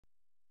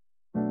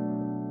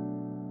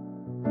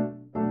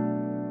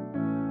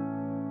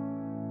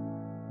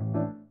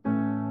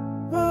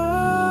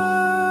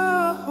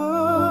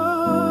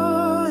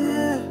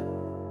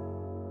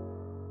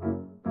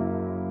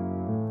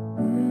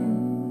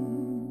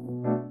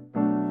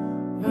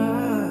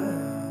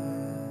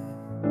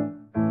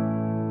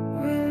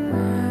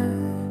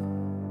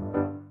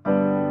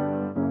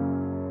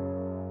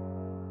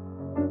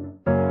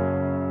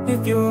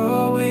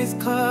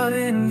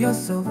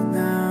yourself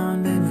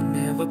down, then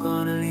you're never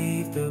gonna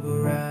leave the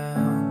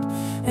ground.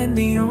 And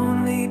the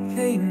only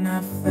pain I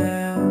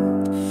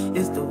felt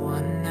is the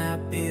one I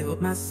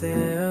built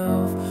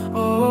myself.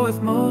 Oh,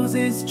 if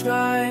Moses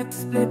tried to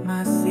split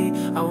my sea,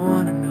 I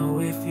wanna know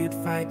if you'd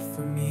fight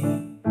for me.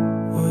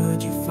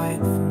 Would you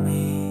fight for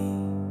me?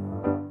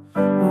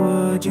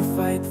 Would you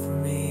fight for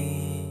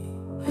me?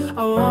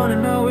 I wanna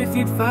know if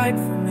you'd fight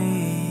for me.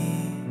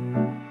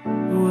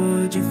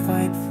 Would you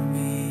fight for me?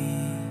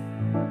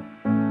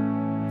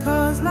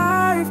 'Cause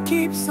life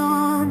keeps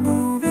on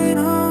moving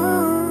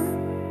on.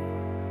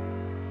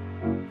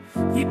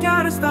 You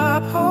gotta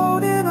stop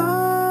holding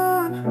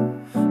on,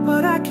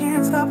 but I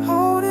can't stop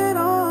holding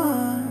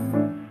on.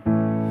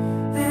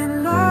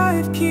 Then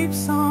life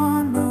keeps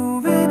on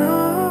moving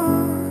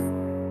on.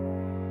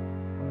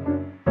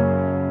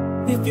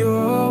 If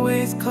you're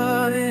always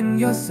cutting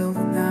yourself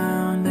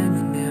down, then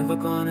you're never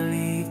gonna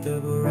leave the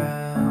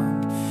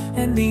ground.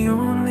 And the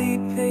only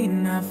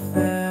pain I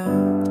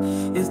felt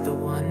is the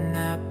one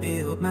I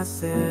built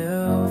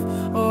myself.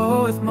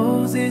 Oh, if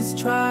Moses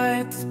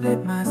tried to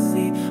split my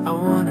sea, I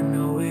wanna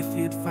know if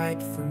you'd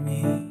fight for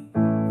me.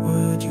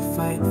 Would you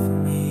fight for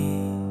me?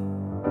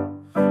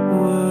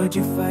 Would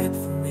you fight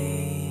for me?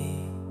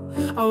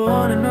 I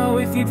wanna know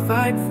if you'd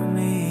fight for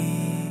me.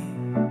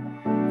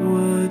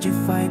 Would you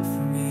fight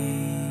for me?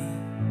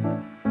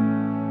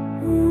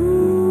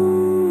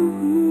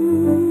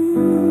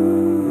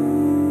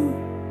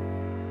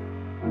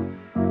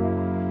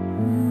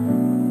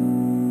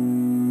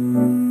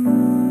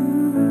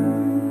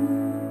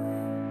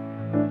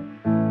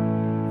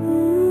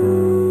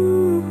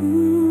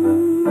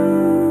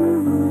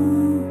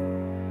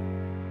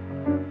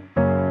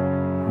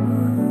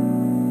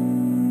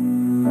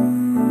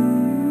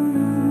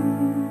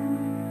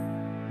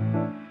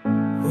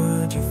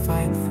 Would you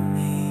fight for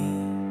me?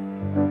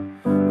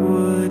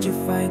 Would you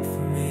fight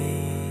for me?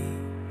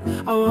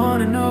 I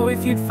wanna know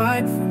if you'd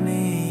fight for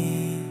me.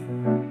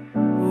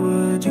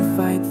 Would you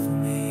fight for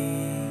me?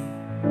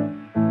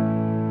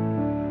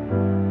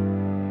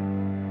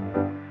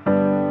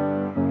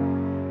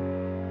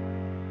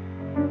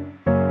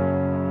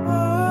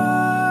 Oh,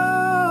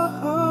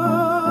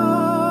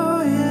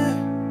 oh, yeah.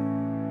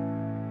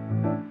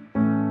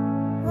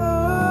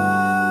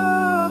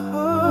 Oh,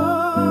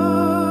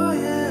 oh,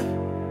 yeah.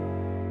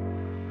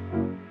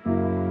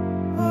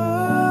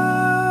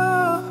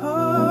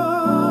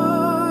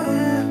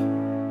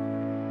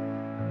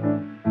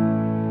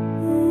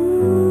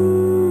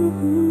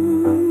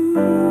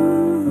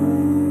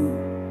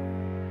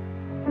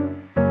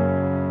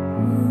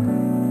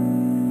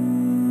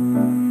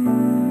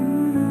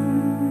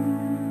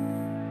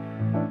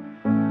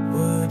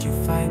 Would you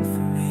fight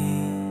for me?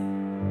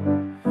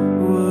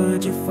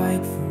 Would you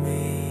fight for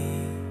me?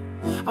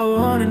 I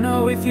wanna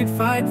know if you'd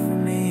fight for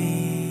me.